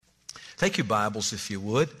Take your Bibles, if you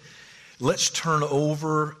would. Let's turn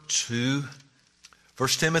over to 1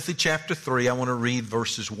 Timothy chapter 3. I want to read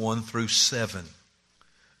verses 1 through 7.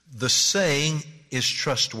 The saying is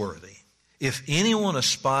trustworthy. If anyone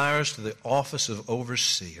aspires to the office of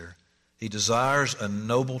overseer, he desires a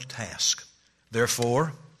noble task.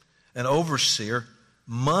 Therefore, an overseer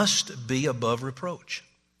must be above reproach,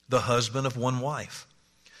 the husband of one wife,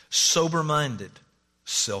 sober-minded,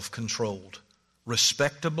 self-controlled,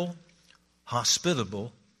 respectable,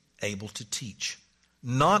 hospitable, able to teach,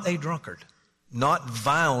 not a drunkard, not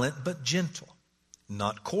violent but gentle,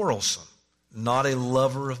 not quarrelsome, not a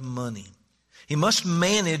lover of money. He must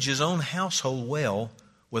manage his own household well,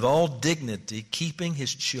 with all dignity, keeping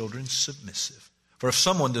his children submissive. For if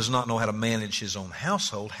someone does not know how to manage his own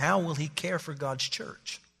household, how will he care for God's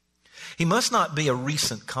church? He must not be a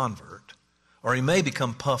recent convert, or he may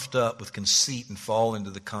become puffed up with conceit and fall into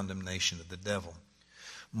the condemnation of the devil.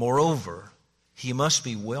 Moreover, he must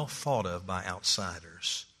be well thought of by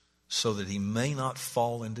outsiders, so that he may not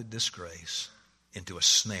fall into disgrace, into a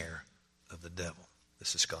snare of the devil.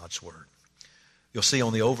 This is God's word. You'll see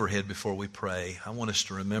on the overhead before we pray, I want us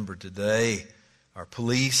to remember today our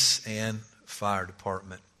police and fire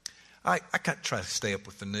department. I try to stay up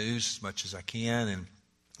with the news as much as I can,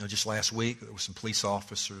 and just last week there were some police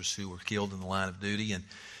officers who were killed in the line of duty, and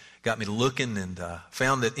got me to looking and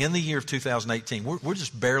found that in the year of 2018, we're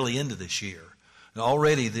just barely into this year. And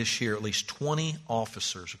already this year, at least 20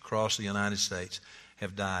 officers across the United States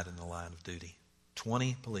have died in the line of duty.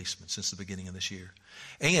 20 policemen since the beginning of this year.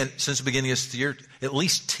 And since the beginning of this year, at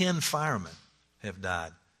least 10 firemen have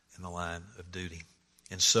died in the line of duty.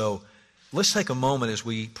 And so let's take a moment as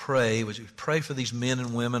we pray for these men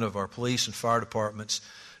and women of our police and fire departments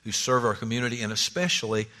who serve our community, and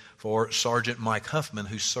especially for Sergeant Mike Huffman,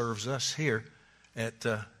 who serves us here at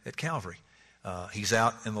Calvary. He's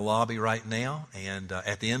out in the lobby right now, and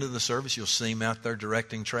at the end of the service, you'll see him out there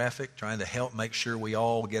directing traffic, trying to help make sure we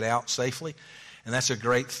all get out safely. And that's a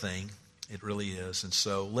great thing. It really is. And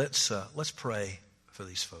so let's pray for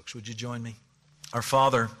these folks. Would you join me? Our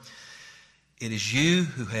Father, it is you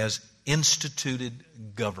who has instituted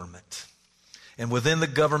government. And within the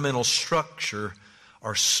governmental structure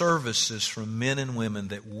are services from men and women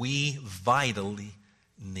that we vitally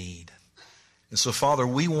need. And so, Father,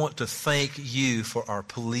 we want to thank you for our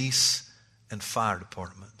police and fire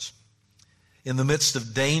departments. In the midst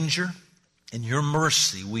of danger, in your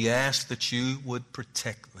mercy, we ask that you would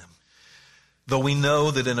protect them. Though we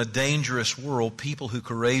know that in a dangerous world, people who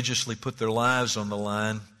courageously put their lives on the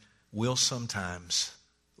line will sometimes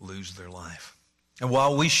lose their life. And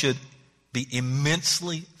while we should be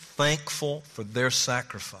immensely thankful for their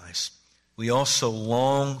sacrifice, we also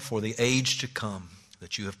long for the age to come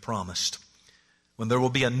that you have promised, when there will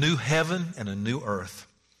be a new heaven and a new earth,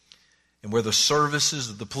 and where the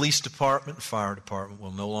services of the police department and fire department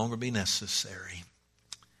will no longer be necessary,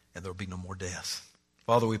 and there will be no more death.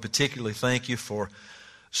 Father, we particularly thank you for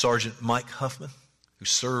Sergeant Mike Huffman, who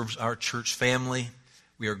serves our church family.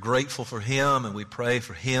 We are grateful for him, and we pray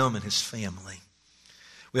for him and his family.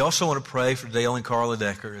 We also want to pray for Dale and Carla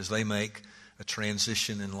Decker as they make a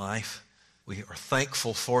transition in life. We are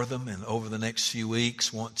thankful for them, and over the next few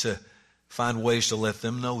weeks want to find ways to let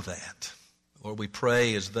them know that. Lord, we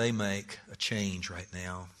pray as they make a change right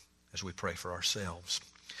now, as we pray for ourselves.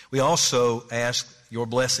 We also ask your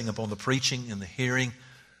blessing upon the preaching and the hearing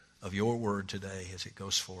of your word today as it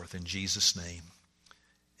goes forth. In Jesus' name,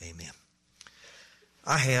 amen.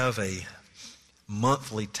 I have a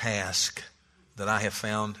monthly task that I have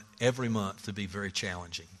found every month to be very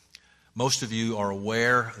challenging. Most of you are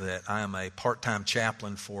aware that I am a part-time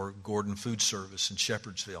chaplain for Gordon Food Service in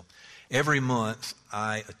Shepherdsville. Every month,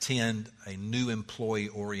 I attend a new employee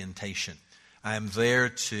orientation. I am there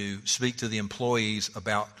to speak to the employees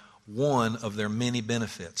about one of their many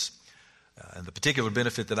benefits. And the particular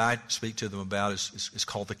benefit that I speak to them about is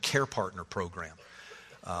called the Care Partner Program.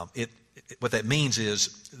 What that means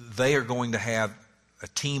is they are going to have a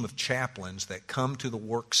team of chaplains that come to the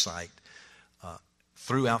work site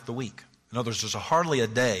throughout the week. In other words, there's hardly a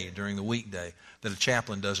day during the weekday that a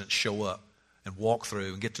chaplain doesn't show up and walk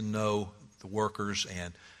through and get to know the workers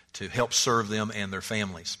and to help serve them and their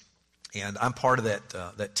families. And I'm part of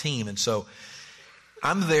that team. And so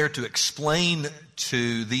I'm there to explain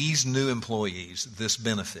to these new employees this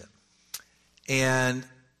benefit. And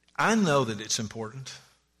I know that it's important.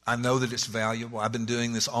 I know that it's valuable. I've been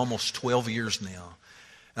doing this almost 12 years now.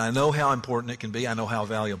 And I know how important it can be. I know how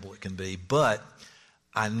valuable it can be. But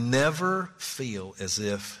I never feel as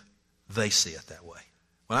if they see it that way.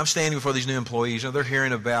 When I'm standing before these new employees, they're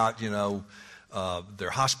hearing about, their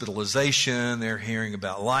hospitalization. They're hearing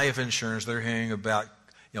about life insurance. They're hearing about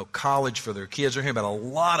college for their kids. They're hearing about a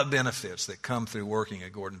lot of benefits that come through working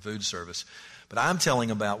at Gordon Food Service. But I'm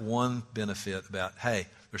telling about one benefit about, hey,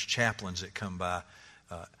 there's chaplains that come by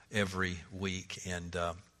every week, and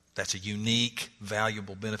that's a unique,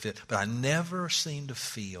 valuable benefit. But I never seem to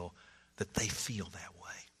feel that they feel that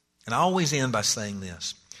way. And I always end by saying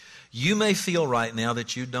this. You may feel right now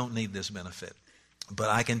that you don't need this benefit, but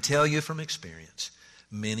I can tell you from experience,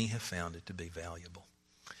 many have found it to be valuable.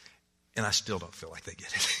 And I still don't feel like they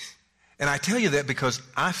get it. And I tell you that because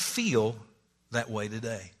I feel that way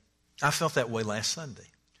today. I felt that way last Sunday.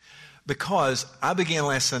 Because I began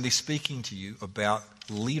last Sunday speaking to you about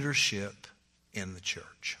leadership in the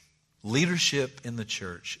church. Leadership in the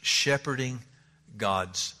church, shepherding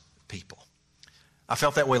God's people. I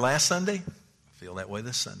felt that way last Sunday. I feel that way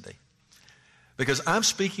this Sunday. Because I'm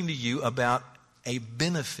speaking to you about a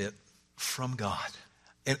benefit from God.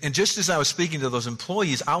 And just as I was speaking to those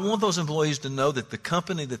employees, I want those employees to know that the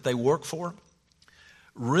company that they work for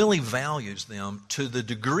really values them to the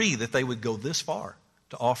degree that they would go this far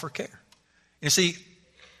to offer care. And see,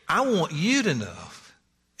 I want you to know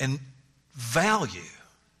and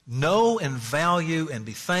know and value and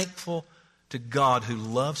be thankful to God who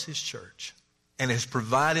loves His church and has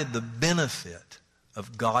provided the benefit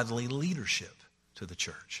of godly leadership to the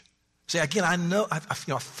church. See, again, I know, I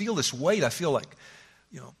feel this weight. I feel like,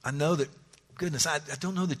 I know that, goodness, I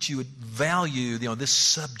don't know that you would value, this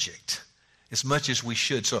subject as much as we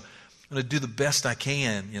should. So I'm going to do the best I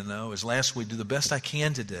can, as last week, do the best I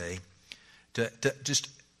can today to just,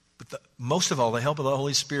 most of all, the help of the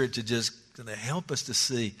Holy Spirit to help us to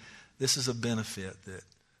see this is a benefit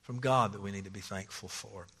from God that we need to be thankful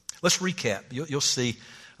for. Let's recap. You'll see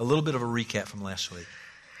a little bit of a recap from last week.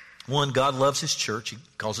 One, God loves His church. He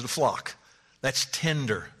calls it a flock. That's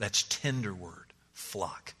tender. That's tender word.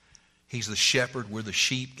 Flock. He's the shepherd. We're the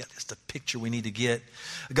sheep. That's the picture we need to get.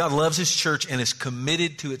 God loves His church and is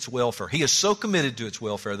committed to its welfare. He is so committed to its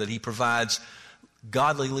welfare that He provides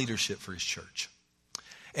godly leadership for His church.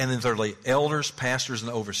 And then thirdly, elders, pastors,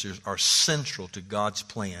 and overseers are central to God's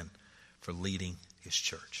plan for leading His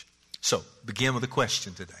church. So, begin with a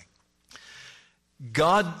question today.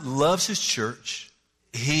 God loves His church.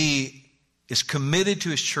 He is committed to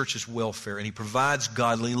His church's welfare, and He provides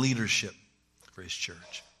godly leadership for His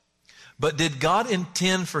church. But did God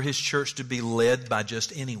intend for His church to be led by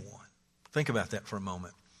just anyone? Think about that for a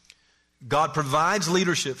moment. God provides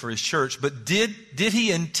leadership for His church, but did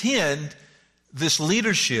He intend this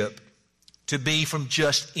leadership to be from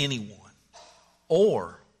just anyone?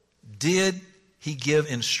 Or did He give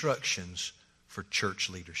instructions for church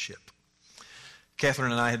leadership?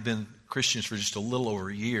 Catherine and I had been Christians for just a little over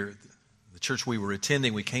a year. The church we were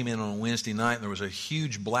attending, we came in on a Wednesday night, and there was a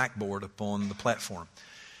huge blackboard upon the platform.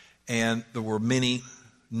 And there were many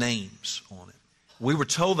names on it. We were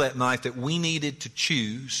told that night that we needed to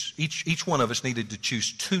choose, each one of us needed to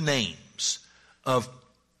choose 2 names of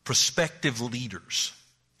prospective leaders.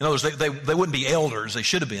 In other words, they wouldn't be elders, they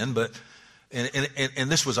should have been, but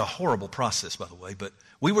and this was a horrible process, by the way, but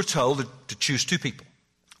we were told to choose 2 people.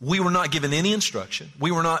 We were not given any instruction.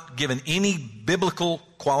 We were not given any biblical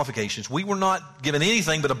qualifications. We were not given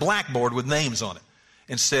anything but a blackboard with names on it,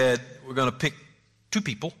 and said, we're going to pick 2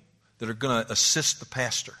 people that are going to assist the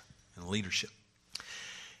pastor in leadership.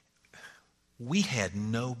 We had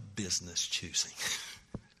no business choosing.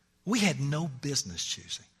 We had no business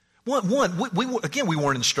choosing. We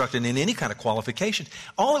weren't instructed in any kind of qualifications.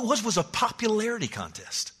 All it was a popularity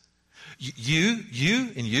contest. You,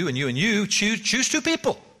 and you, and you, and you choose 2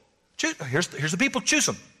 people. Here's the people, choose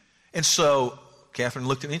them. And so Catherine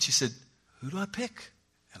looked at me and she said, who do I pick?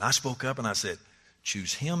 And I spoke up and I said,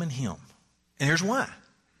 choose him and him. And here's why.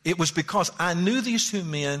 It was because I knew these 2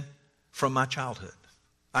 men from my childhood.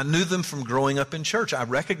 I knew them from growing up in church. I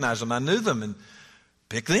recognized them. I knew them and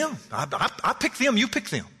pick them. I picked them. You pick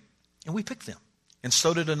them. And we picked them. And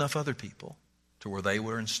so did enough other people to where they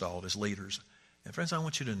were installed as leaders. And friends, I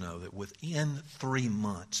want you to know that within 3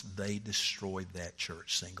 months, they destroyed that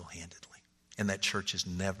church single-handedly. And that church has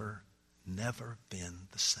never been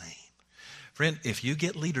the same. Friend, if you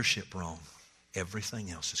get leadership wrong, everything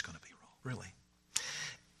else is going to be wrong, really.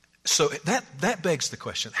 So that begs the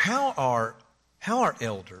question, how are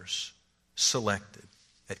elders selected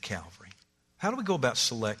at Calvary? How do we go about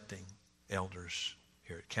selecting elders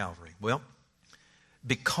here at Calvary? Well,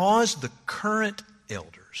 because the current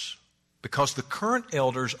elders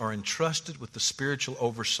are entrusted with the spiritual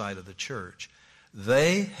oversight of the church,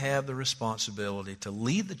 they have the responsibility to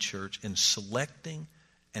lead the church in selecting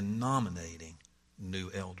and nominating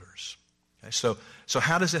new elders. Okay, so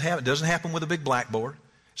how does it happen? It doesn't happen with a big blackboard.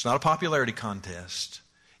 It's not a popularity contest.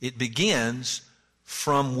 It begins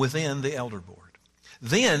from within the elder board.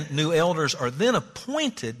 Then new elders are then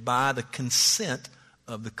appointed by the consent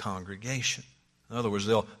of the congregation. In other words,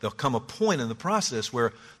 there'll come a point in the process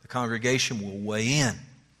where the congregation will weigh in.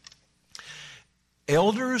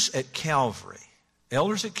 Elders at Calvary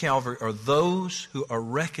are those who are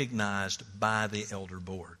recognized by the elder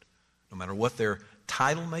board. No matter what their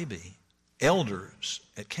title may be, elders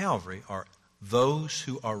at Calvary are those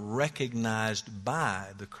who are recognized by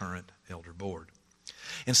the current elder board.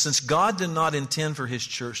 And since God did not intend for His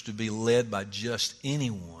church to be led by just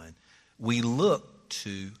anyone, we look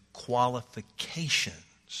to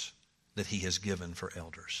qualifications that He has given for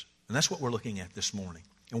elders. And that's what we're looking at this morning.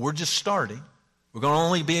 And we're just starting. We're going to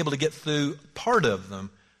only be able to get through part of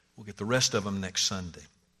them. We'll get the rest of them next Sunday.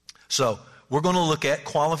 So we're going to look at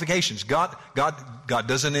qualifications. God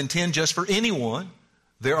doesn't intend just for anyone.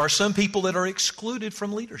 There are some people that are excluded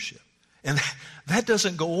from leadership. And that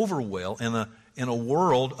doesn't go over well in a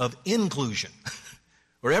world of inclusion,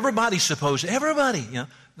 where everybody's supposed to, everybody,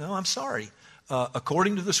 no, I'm sorry.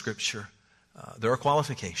 According to the Scripture, there are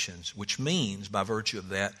qualifications, which means, by virtue of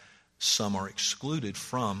that, some are excluded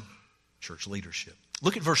from church leadership.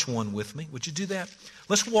 Look at verse 1 with me. Would you do that?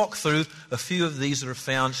 Let's walk through a few of these that are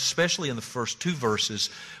found, especially in the first two verses.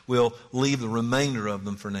 We'll leave the remainder of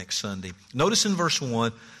them for next Sunday. Notice in verse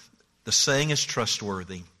 1, the saying is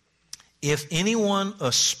trustworthy. If anyone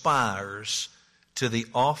aspires to the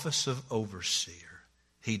office of overseer,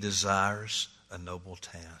 he desires a noble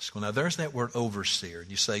task. Well, now there's that word overseer.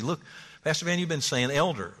 You say, look, Pastor Van, you've been saying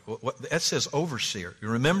elder. That says overseer. You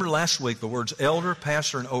remember last week the words elder,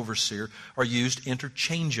 pastor, and overseer are used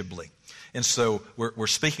interchangeably. And so we're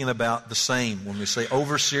speaking about the same. When we say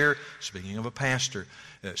overseer, speaking of a pastor.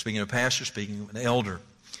 Speaking of a pastor, speaking of an elder.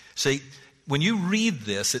 See, when you read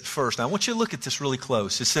this at first, I want you to look at this really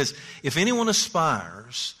close. It says, if anyone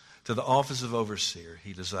aspires to the office of overseer,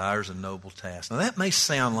 he desires a noble task. Now that may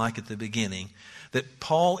sound like at the beginning that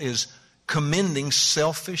Paul is commending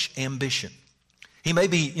selfish ambition. He may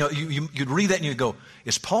be, you'd read that and you'd go,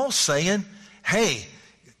 is Paul saying, hey,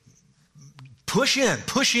 push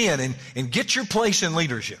in and get your place in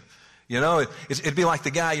leadership? It'd be like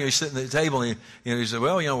the guy, he's sitting at the table and he said,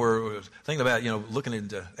 well, we're thinking about, looking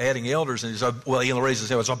into adding elders. And he said, well, he raises his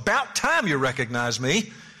hand. It's about time you recognize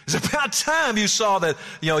me. It's about time you saw that,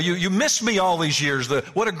 you missed me all these years.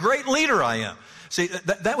 What a great leader I am. See,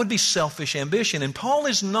 that would be selfish ambition. And Paul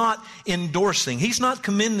is not endorsing. He's not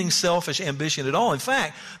commending selfish ambition at all. In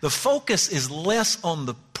fact, the focus is less on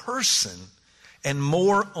the person and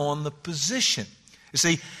more on the position. You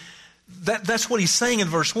see, that's what he's saying in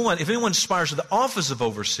verse 1. If anyone aspires to the office of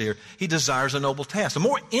overseer, he desires a noble task. The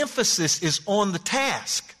more emphasis is on the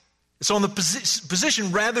task. It's on the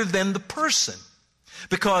position rather than the person.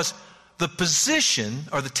 Because the position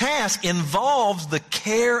or the task involves the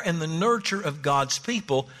care and the nurture of God's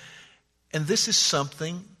people. And this is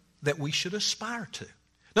something that we should aspire to.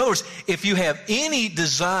 In other words, if you have any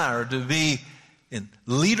desire to be in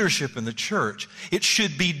leadership in the church, it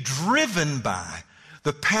should be driven by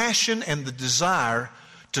the passion and the desire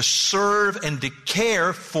to serve and to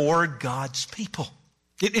care for God's people.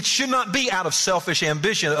 It should not be out of selfish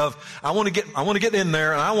ambition of, I want to get in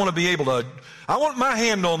there and I want to be able to, I want my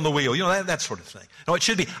hand on the wheel, that sort of thing. No, it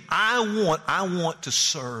should be, I want to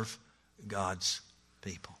serve God's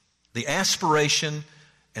people. The aspiration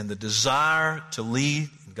and the desire to lead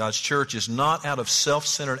God's church is not out of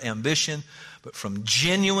self-centered ambition, but from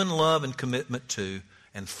genuine love and commitment to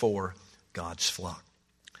and for God's flock.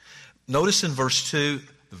 Notice in verse 2,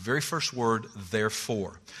 the very first word,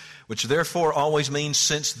 therefore, which therefore always means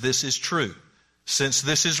since this is true, since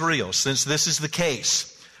this is real, since this is the case.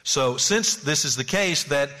 So since this is the case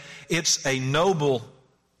that it's a noble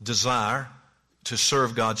desire to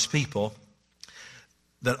serve God's people,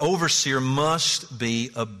 that overseer must be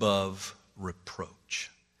above reproach.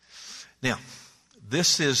 Now,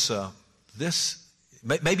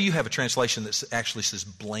 maybe you have a translation that actually says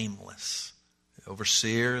blameless. The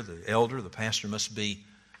overseer, the elder, the pastor must be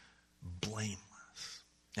blameless.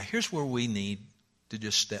 Now, here's where we need to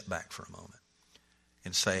just step back for a moment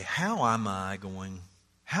and say, how am I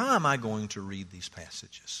going to read these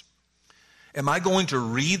passages? Am I going to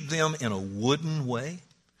read them in a wooden way?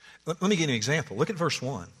 Let me give you an example. Look at verse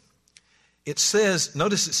 1.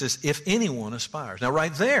 Notice it says, if anyone aspires. Now,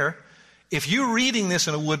 right there, if you're reading this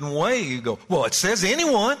in a wooden way, you go, well, it says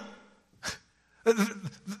anyone.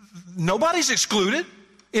 Nobody's excluded.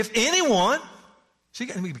 If anyone. So you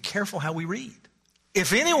got to be careful how we read.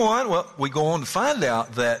 If anyone, well, we go on to find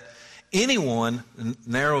out that anyone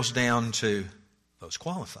narrows down to those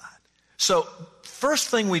qualified. So first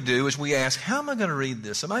thing we do is we ask, how am I going to read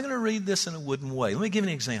this? Am I going to read this in a wooden way? Let me give you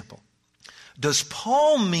an example. Does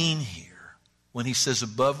Paul mean here, when he says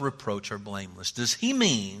above reproach or blameless, does he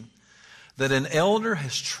mean that an elder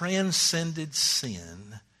has transcended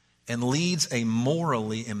sin and leads a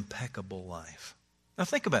morally impeccable life? Now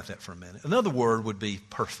think about that for a minute. Another word would be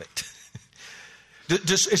perfect.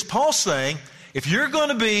 Is Paul saying, if you're going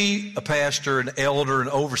to be a pastor, an elder, an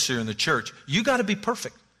overseer in the church, you got to be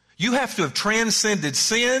perfect. You have to have transcended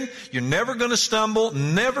sin. You're never going to stumble,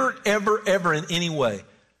 never, ever, ever in any way.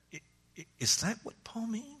 Is that what Paul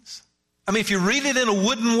means? I mean, if you read it in a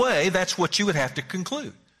wooden way, that's what you would have to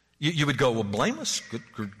conclude. You would go, well, blameless,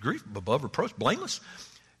 good grief, above reproach, blameless.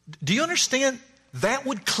 Do you understand? That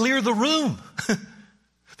would clear the room.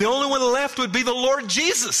 The only one left would be the Lord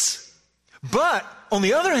Jesus. But, on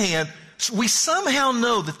the other hand, we somehow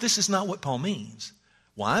know that this is not what Paul means.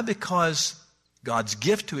 Why? Because God's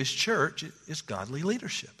gift to His church is godly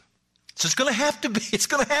leadership. So it's going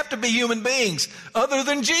to have to be human beings other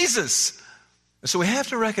than Jesus. So we have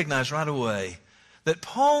to recognize right away that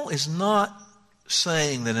Paul is not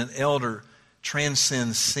saying that an elder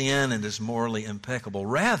transcends sin and is morally impeccable.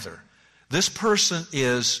 Rather, this person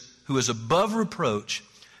who is above reproach,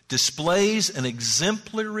 displays an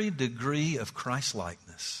exemplary degree of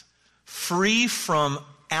Christ-likeness, free from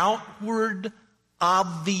outward,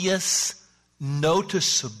 obvious,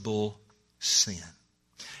 noticeable sin.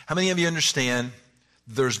 How many of you understand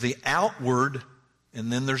there's the outward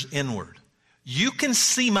and then there's inward? You can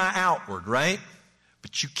see my outward, right?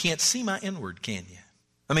 But you can't see my inward, can you?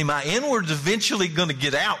 I mean, my inward's eventually going to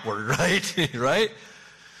get outward, right? Right?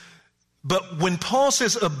 But when Paul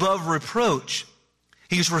says above reproach,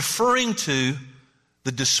 he's referring to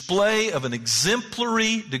the display of an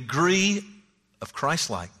exemplary degree of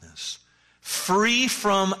Christ-likeness, free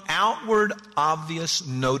from outward, obvious,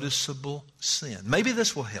 noticeable sin. Maybe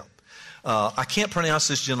this will help. I can't pronounce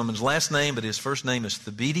this gentleman's last name, but his first name is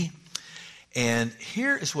Thabiti. And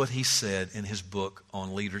here is what he said in his book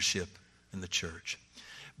on leadership in the church.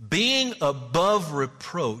 Being above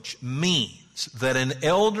reproach means that an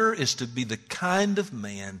elder is to be the kind of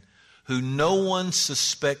man who no one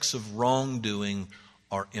suspects of wrongdoing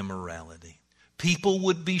or immorality. People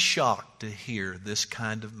would be shocked to hear this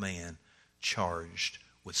kind of man charged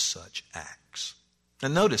with such acts.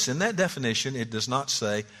 And notice, in that definition, it does not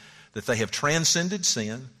say that they have transcended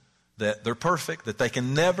sin, that they're perfect, that they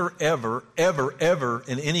can never, ever, ever, ever,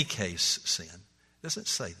 in any case, sin. It doesn't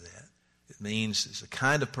say that. It means it's a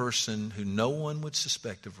kind of person who no one would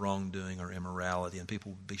suspect of wrongdoing or immorality, and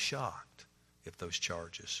people would be shocked if those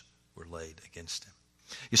charges were laid against him.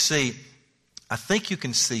 You see, I think you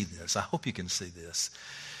can see this. I hope you can see this.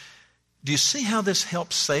 Do you see how this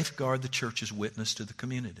helps safeguard the church's witness to the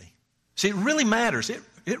community? See, it really matters.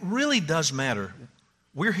 It really does matter.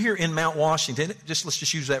 We're here in Mount Washington. Let's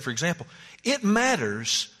just use that for example. It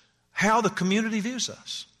matters how the community views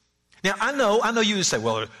us. Now, I know you would say,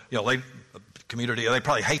 well, community, they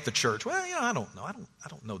probably hate the church. Well, I don't know. I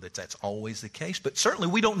don't know that that's always the case, but certainly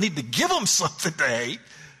we don't need to give them something to hate.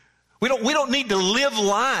 We don't need to live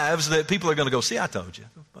lives that people are going to go, see, I told you.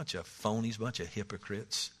 A bunch of phonies, a bunch of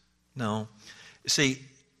hypocrites. No. See,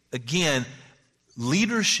 again,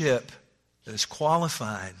 leadership that is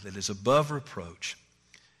qualified, that is above reproach,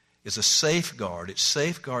 is a safeguard. It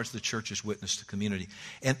safeguards the church's witness to community.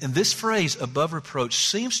 And this phrase, above reproach,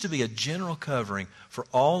 seems to be a general covering for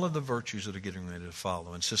all of the virtues that are getting ready to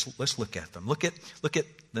follow. And so let's look at them. Look at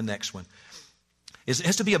the next one. It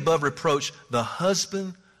has to be above reproach, the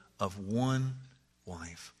husband of one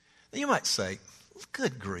wife. Now you might say,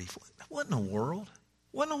 good grief, what in the world?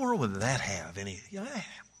 What in the world would that have?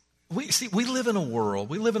 We live in a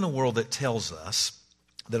world that tells us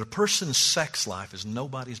that a person's sex life is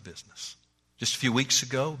nobody's business. Just a few weeks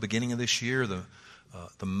ago, beginning of this year, the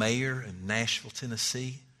mayor in Nashville,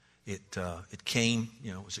 Tennessee, it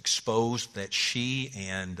was exposed that she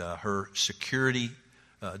and her security,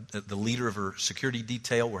 the leader of her security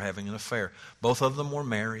detail, were having an affair. Both of them were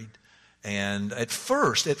married, and at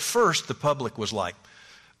first, the public was like,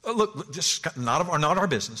 "Look, just not our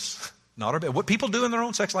business." What people do in their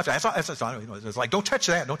own sex life, it's like, don't touch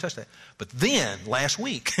that. But then, last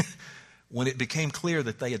week, when it became clear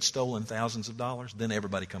that they had stolen thousands of dollars, then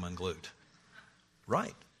everybody come unglued.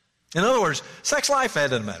 Right. In other words, sex life,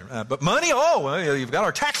 that doesn't matter. But money, you've got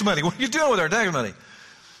our tax money. What are you doing with our tax money?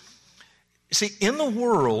 See, in the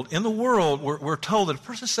world, we're told that a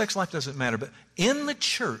person's sex life doesn't matter. But in the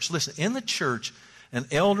church, listen, in the church, an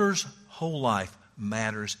elder's whole life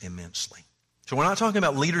matters immensely. So we're not talking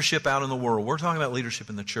about leadership out in the world. We're talking about leadership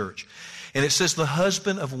in the church. And it says the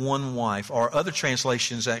husband of one wife, or other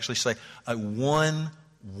translations actually say a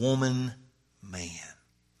one-woman man.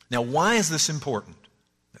 Now, why is this important?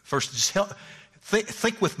 First, just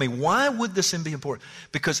think with me. Why would this be important?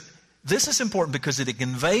 Because this is important because it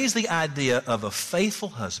conveys the idea of a faithful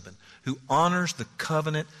husband who honors the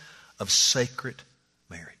covenant of sacred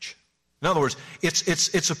marriage. In other words,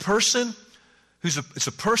 it's a person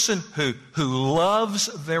who loves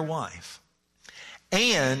their wife,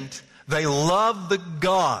 and they love the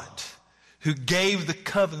God who gave the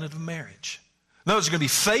covenant of marriage. In other words, they're going to be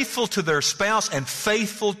faithful to their spouse and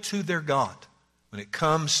faithful to their God when it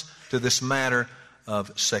comes to this matter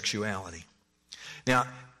of sexuality. Now,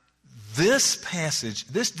 this passage,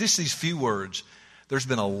 these few words, there's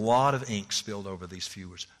been a lot of ink spilled over these few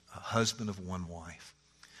words. A husband of one wife.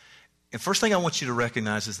 And first thing I want you to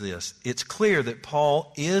recognize is this. It's clear that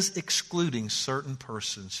Paul is excluding certain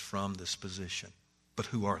persons from this position. But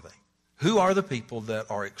who are they? Who are the people that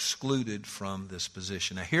are excluded from this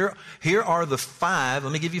position? Now here are the five,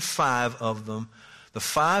 let me give you five of them, the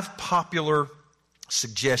five popular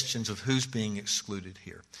suggestions of who's being excluded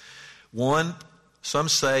here. One, some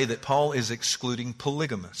say that Paul is excluding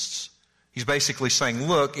polygamists. He's basically saying,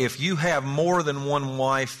 look, if you have more than one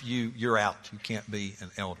wife, you're out. You can't be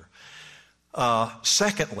an elder.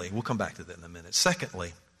 Secondly, we'll come back to that in a minute.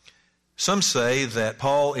 Secondly, some say that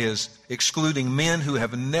Paul is excluding men who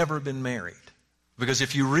have never been married. Because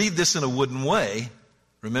if you read this in a wooden way,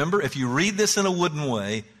 remember, if you read this in a wooden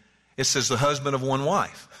way, it says the husband of one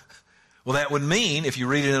wife. Well, that would mean, if you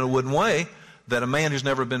read it in a wooden way, that a man who's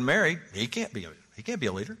never been married, he can't be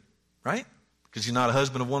a leader, right? Because he's not a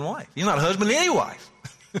husband of one wife. He's not a husband of any wife.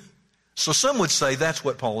 So some would say that's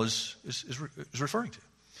what Paul is referring to.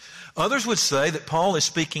 Others would say that Paul is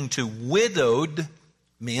speaking to widowed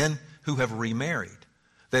men who have remarried.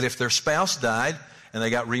 That if their spouse died and they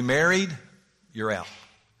got remarried, you're out.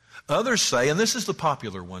 Others say, and this is the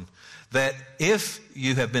popular one, that if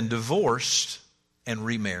you have been divorced and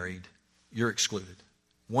remarried, you're excluded.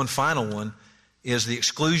 One final one is the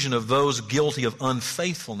exclusion of those guilty of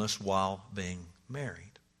unfaithfulness while being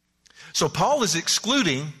married. So Paul is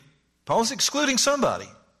excluding somebody.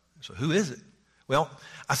 So who is it? Well,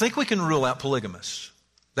 I think we can rule out polygamists.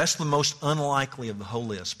 That's the most unlikely of the whole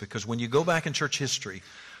list, because when you go back in church history,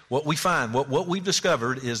 what we find, what we've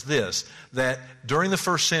discovered is this, that during the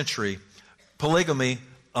first century, polygamy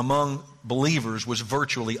among believers was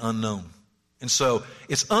virtually unknown. And so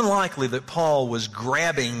it's unlikely that Paul was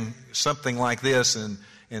grabbing something like this and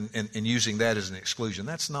using that as an exclusion.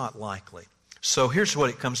 That's not likely. So here's what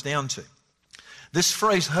it comes down to. This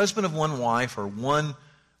phrase, husband of one wife or one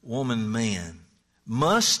woman man,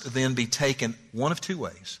 must then be taken one of two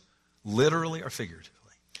ways, literally or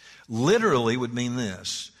figuratively. Literally would mean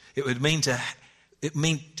this. It would mean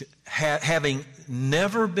having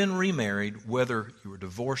never been remarried, whether you were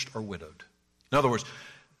divorced or widowed. In other words,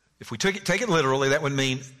 if we take it literally, that would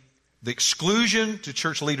mean the exclusion to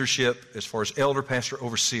church leadership as far as elder, pastor,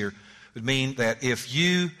 overseer would mean that if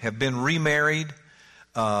you have been remarried,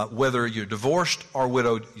 whether you're divorced or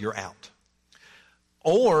widowed, you're out.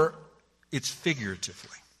 Or it's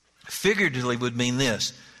figuratively. Figuratively would mean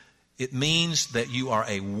this. It means that you are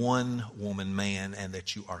a one-woman man and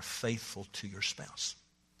that you are faithful to your spouse.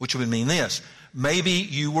 Which would mean this. Maybe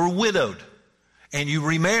you were widowed and you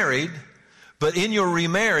remarried, but in your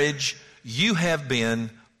remarriage, you have been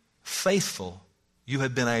faithful. You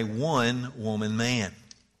have been a one-woman man.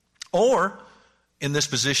 Or, in this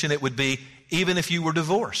position, it would be even if you were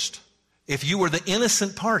divorced. If you were the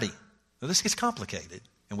innocent party. Now, this gets complicated,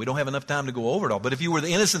 and we don't have enough time to go over it all. But if you were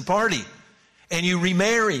the innocent party, and you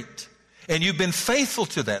remarried, and you've been faithful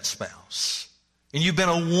to that spouse, and you've been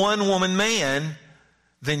a one-woman man,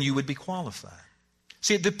 then you would be qualified.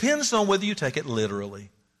 See, it depends on whether you take it literally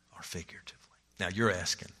or figuratively. Now, you're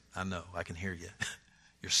asking, I know, I can hear you.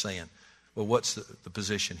 You're saying, well, what's the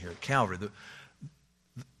position here at Calvary?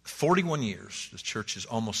 41 years, the church is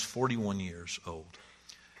almost 41 years old.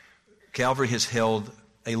 Calvary has held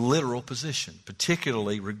a literal position,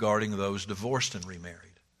 particularly regarding those divorced and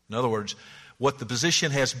remarried. In other words, what the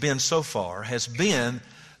position has been so far has been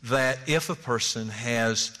that if a person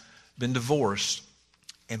has been divorced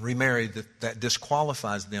and remarried, that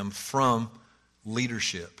disqualifies them from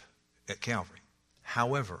leadership at Calvary.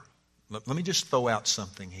 However, let me just throw out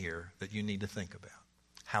something here that you need to think about.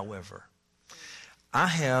 However, I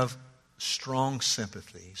have strong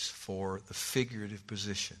sympathies for the figurative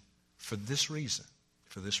position for this reason.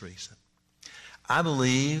 I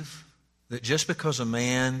believe that just because a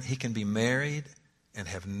man, he can be married and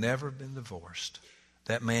have never been divorced,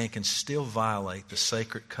 that man can still violate the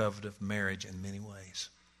sacred covenant of marriage in many ways.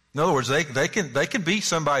 In other words, they can be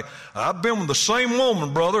somebody, I've been with the same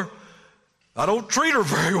woman, brother. I don't treat her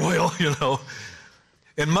very well,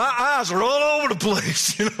 And my eyes are all over the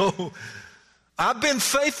place, I've been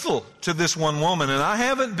faithful to this one woman, and I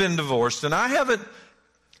haven't been divorced,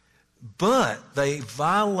 but they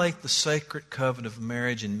violate the sacred covenant of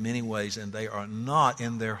marriage in many ways, and they are not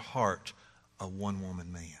in their heart a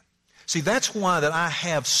one-woman man. See, that's why that I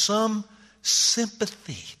have some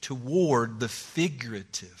sympathy toward the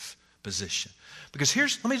figurative position. Because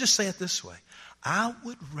let me just say it this way. I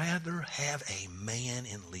would rather have a man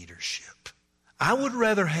in leadership. I would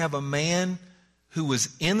rather have a man who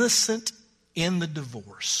was innocent in the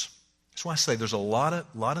divorce. That's why I say there's a lot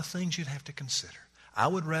of things you'd have to consider. I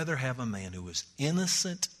would rather have a man who was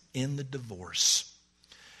innocent in the divorce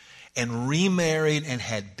and remarried and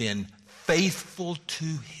had been faithful to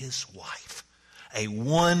his wife, a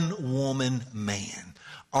one-woman man,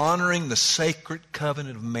 honoring the sacred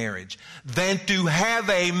covenant of marriage, than to have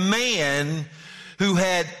a man who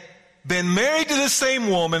had been married to the same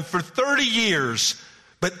woman for 30 years,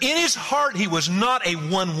 but in his heart he was not a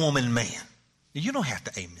one-woman man. You don't have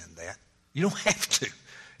to amen that. You don't have to.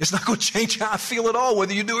 It's not going to change how I feel at all,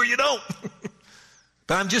 whether you do or you don't.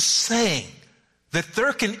 But I'm just saying that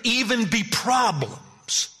there can even be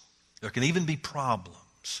problems. There can even be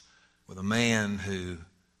problems with a man who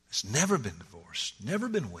has never been divorced, never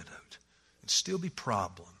been widowed, and still be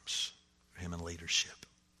problems for him in leadership.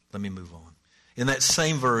 Let me move on. In that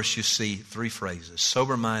same verse, you see 3 phrases: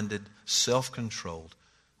 sober-minded, self-controlled,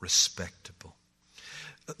 respectable.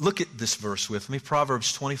 Look at this verse with me,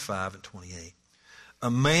 Proverbs 25 and 28. A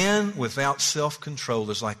man without self-control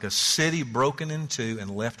is like a city broken in two and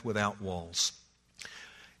left without walls.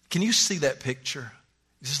 Can you see that picture?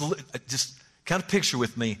 Just kind of picture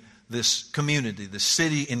with me this community, this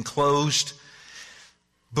city enclosed,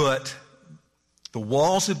 but the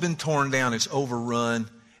walls have been torn down, it's overrun,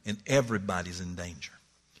 and everybody's in danger.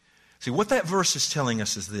 See, what that verse is telling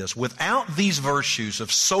us is this: without these virtues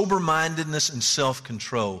of sober-mindedness and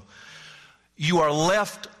self-control, you are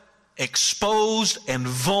left exposed and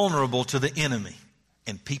vulnerable to the enemy,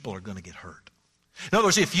 and people are going to get hurt. In other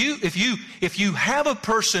words, if you have a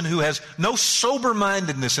person who has no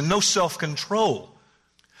sober-mindedness and no self-control,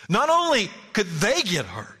 not only could they get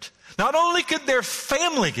hurt, not only could their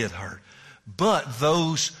family get hurt, but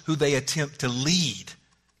those who they attempt to lead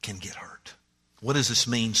can get hurt. What does this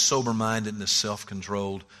mean? Sober-mindedness,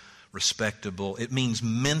 self-controlled, respectable. It means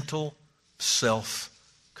mental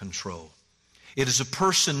self-control. It is a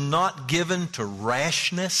person not given to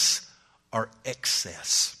rashness or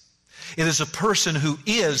excess. It is a person who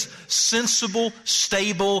is sensible,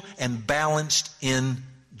 stable, and balanced in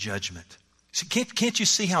judgment. See, can't you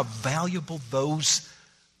see how valuable those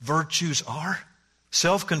virtues are?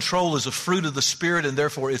 Self-control is a fruit of the Spirit, and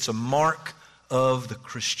therefore it's a mark of the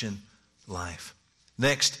Christian life.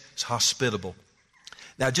 Next is hospitable.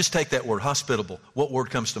 Now just take that word, hospitable. What word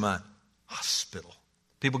comes to mind? Hospital.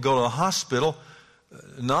 People go to a hospital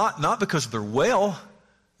not because they're well,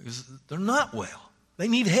 because they're not well. They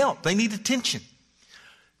need help. They need attention.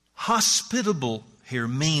 Hospitable here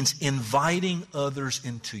means inviting others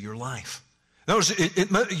into your life. In other words,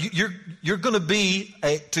 you're going to be,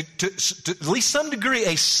 to at least some degree,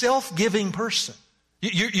 a self-giving person.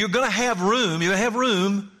 You're going to have room. You're going to have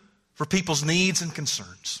room for people's needs and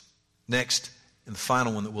concerns. Next, and the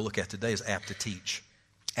final one that we'll look at today is apt to teach.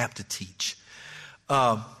 Apt to teach.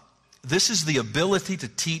 This is the ability to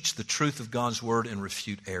teach the truth of God's Word and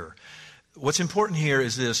refute error. What's important here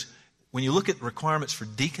is this: when you look at requirements for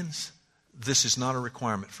deacons, this is not a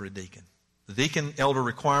requirement for a deacon. The deacon-elder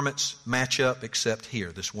requirements match up except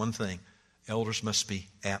here, this one thing. Elders must be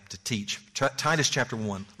apt to teach. Titus chapter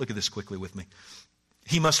 1, look at this quickly with me.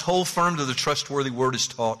 He must hold firm to the trustworthy word as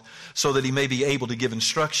taught, so that he may be able to give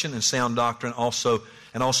instruction and sound doctrine,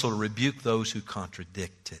 and also to rebuke those who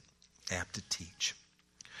contradict it. Apt to teach.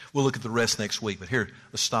 We'll look at the rest next week, but here,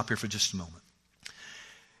 let's stop here for just a moment.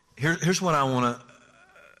 Here's what I want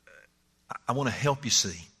to help you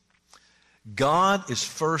see. God is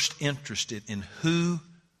first interested in who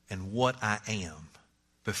and what I am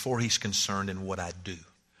before He's concerned in what I do.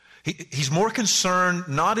 He's more concerned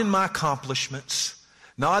not in my accomplishments,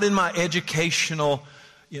 not in my educational,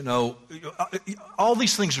 all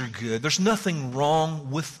these things are good. There's nothing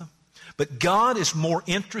wrong with them. But God is more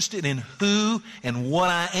interested in who and what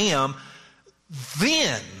I am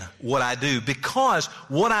than what I do, because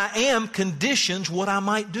what I am conditions what I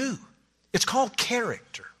might do. It's called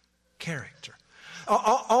character. Character.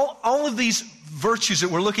 All of these virtues that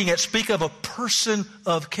we're looking at speak of a person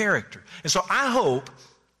of character. And so I hope,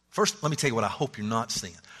 first let me tell you what I hope you're not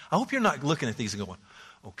seeing. I hope you're not looking at these and going,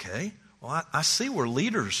 okay, well, I see where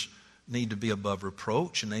leaders need to be above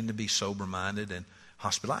reproach and they need to be sober-minded and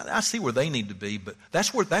hospitable. I see where they need to be, but that's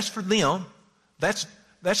for them. That's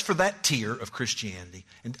for that tier of Christianity.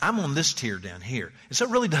 And I'm on this tier down here. And so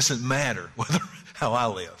it really doesn't matter how I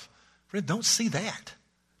live. Friend, don't see that.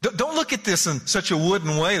 Don't look at this in such a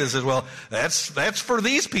wooden way that says, well, that's for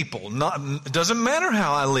these people. It doesn't matter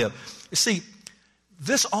how I live. You see,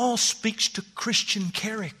 this all speaks to Christian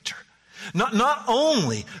character. Not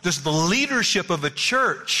only does the leadership of a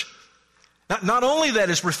church, not only that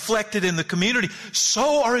is reflected in the community,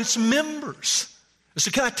 so are its members. So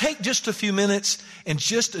can I take just a few minutes and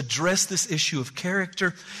just address this issue of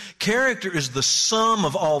character? Character is the sum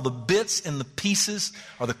of all the bits and the pieces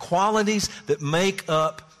or the qualities that make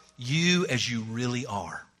up you as you really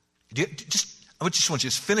are. I just want you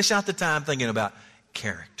to finish out the time thinking about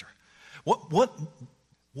character.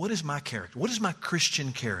 What is my character? What is my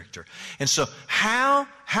Christian character? And so how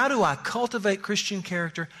do I cultivate Christian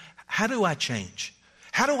character? How do I change?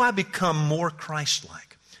 How do I become more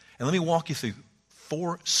Christ-like? And let me walk you through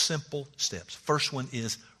 4 simple steps. First one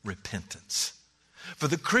is repentance. For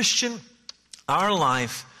the Christian, our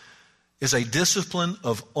life is a discipline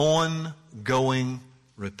of ongoing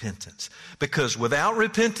repentance. Because without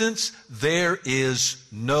repentance, there is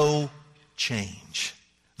no change.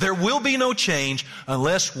 There will be no change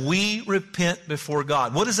unless we repent before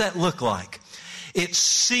God. What does that look like? It's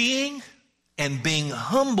seeing and being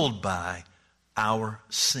humbled by our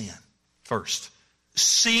sin. First,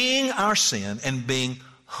 seeing our sin and being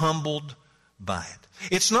humbled by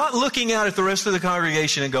it. It's not looking out at the rest of the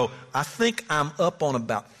congregation and go, I think I'm up on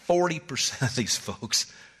about 40% of these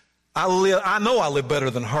folks. I know I live better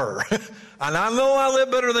than her. And I know I live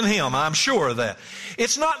better than him. I'm sure of that.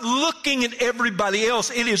 It's not looking at everybody else.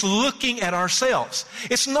 It is looking at ourselves.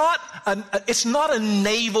 It's not a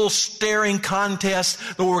navel staring contest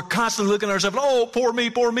where we're constantly looking at ourselves. Oh, poor me,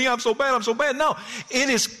 I'm so bad. No, it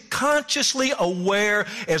is consciously aware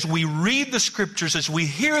as we read the scriptures, as we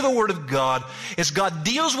hear the word of God, as God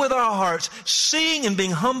deals with our hearts, seeing and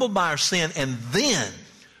being humbled by our sin, and then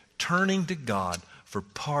turning to God for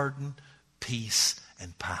pardon, peace,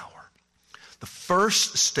 and power. The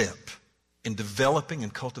first step in developing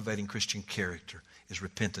and cultivating Christian character is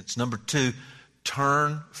repentance. Number 2,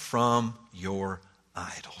 turn from your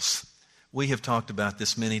idols. We have talked about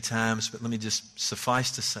this many times, but let me just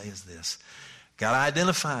suffice to say is this. Got to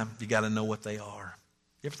identify them. You got to know what they are.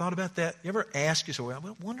 You ever thought about that? You ever ask yourself,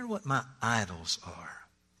 well, I wonder what my idols are?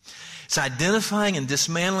 It's identifying and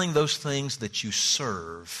dismantling those things that you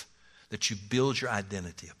serve, that you build your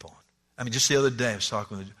identity upon. I mean, just the other day I was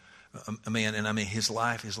talking with a man, and his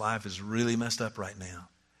life is really messed up right now.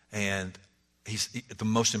 And the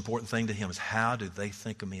most important thing to him is, how do they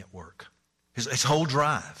think of me at work? His whole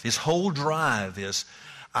drive is,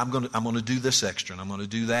 I'm going to do this extra, and I'm going to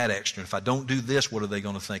do that extra. And if I don't do this, what are they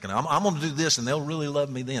going to think? And I'm going to do this, and they'll really love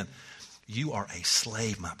me then. You are a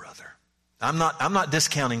slave, my brother. I'm not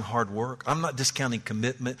discounting hard work. I'm not discounting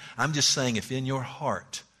commitment. I'm just saying, if in your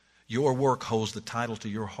heart, your work holds the title to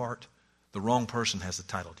your heart, the wrong person has the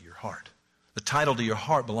title to your heart. The title to your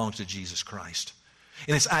heart belongs to Jesus Christ.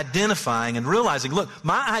 And it's identifying and realizing, look,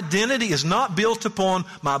 my identity is not built upon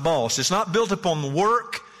my boss. It's not built upon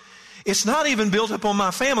work. It's not even built upon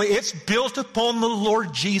my family. It's built upon the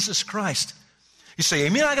Lord Jesus Christ. You say,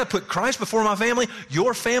 Amen, I got to put Christ before my family.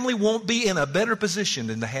 Your family won't be in a better position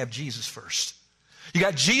than to have Jesus first. You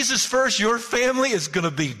got Jesus first, your family is going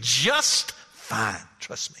to be just fine.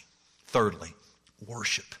 Trust me. Thirdly,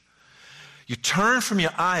 worship. You turn from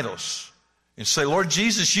your idols and say, Lord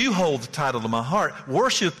Jesus, you hold the title to my heart.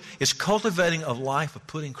 Worship is cultivating a life of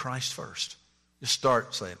putting Christ first. Just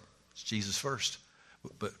start saying, it's Jesus first.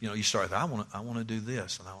 But you start with, I want to do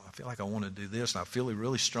this, and I feel like I want to do this, and I feel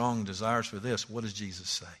really strong desires for this. What does Jesus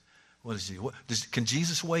say? Can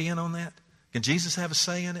Jesus weigh in on that? Can Jesus have a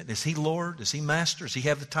say in it? Is he Lord? Is he Master? Does he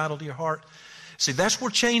have the title to your heart? See, that's where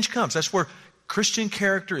change comes. That's where Christian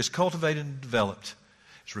character is cultivated and developed.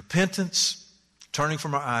 It's repentance, turning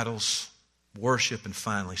from our idols, worship, and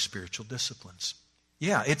finally spiritual disciplines.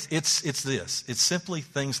 Yeah, it's this. It's simply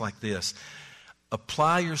things like this.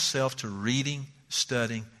 Apply yourself to reading,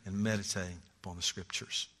 studying, and meditating upon the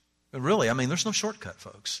Scriptures. And really, there's no shortcut,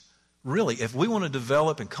 folks. Really, if we want to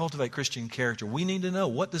develop and cultivate Christian character, we need to know,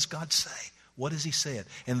 what does God say? What has he said?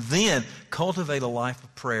 And then cultivate a life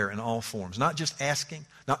of prayer in all forms. Not just asking,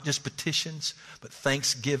 not just petitions, but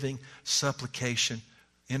thanksgiving, supplication,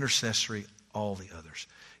 intercessory, all the others.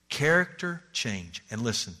 Character change. And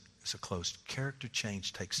listen, as a close, character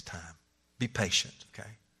change takes time. Be patient, okay?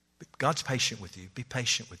 God's patient with you. Be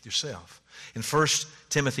patient with yourself. In 1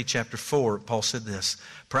 Timothy chapter 4, Paul said this,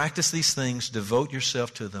 practice these things, devote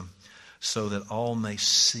yourself to them, so that all may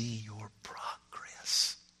see your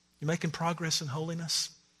progress. You making progress in holiness?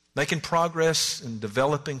 Making progress in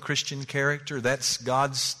developing Christian character? That's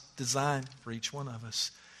God's design for each one of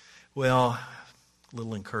us. Well, a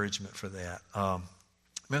little encouragement for that.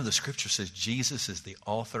 Remember, the Scripture says Jesus is the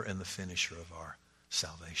author and the finisher of our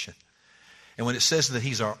salvation. And when it says that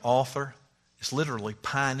He's our author, it's literally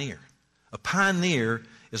pioneer. A pioneer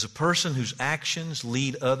is a person whose actions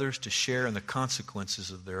lead others to share in the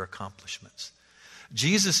consequences of their accomplishments.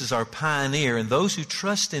 Jesus is our pioneer, and those who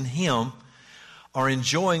trust in Him are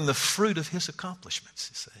enjoying the fruit of His accomplishments,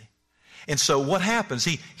 you see. And so what happens?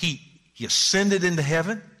 He ascended into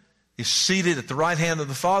heaven. He's seated at the right hand of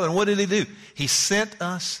the Father. And what did He do? He sent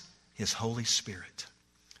us His Holy Spirit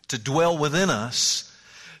to dwell within us,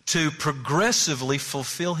 to progressively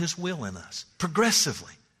fulfill His will in us.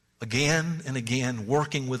 Progressively. Again and again,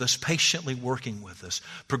 working with us, patiently working with us.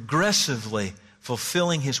 Progressively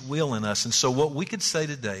fulfilling His will in us. And so what we could say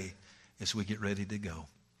today as we get ready to go,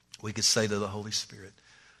 we could say to the Holy Spirit,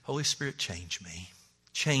 Holy Spirit, change me.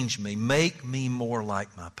 Change me. Make me more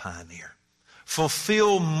like my pioneer.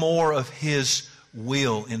 Fulfill more of His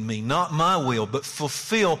will in me. Not my will, but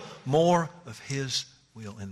fulfill more of His will in me.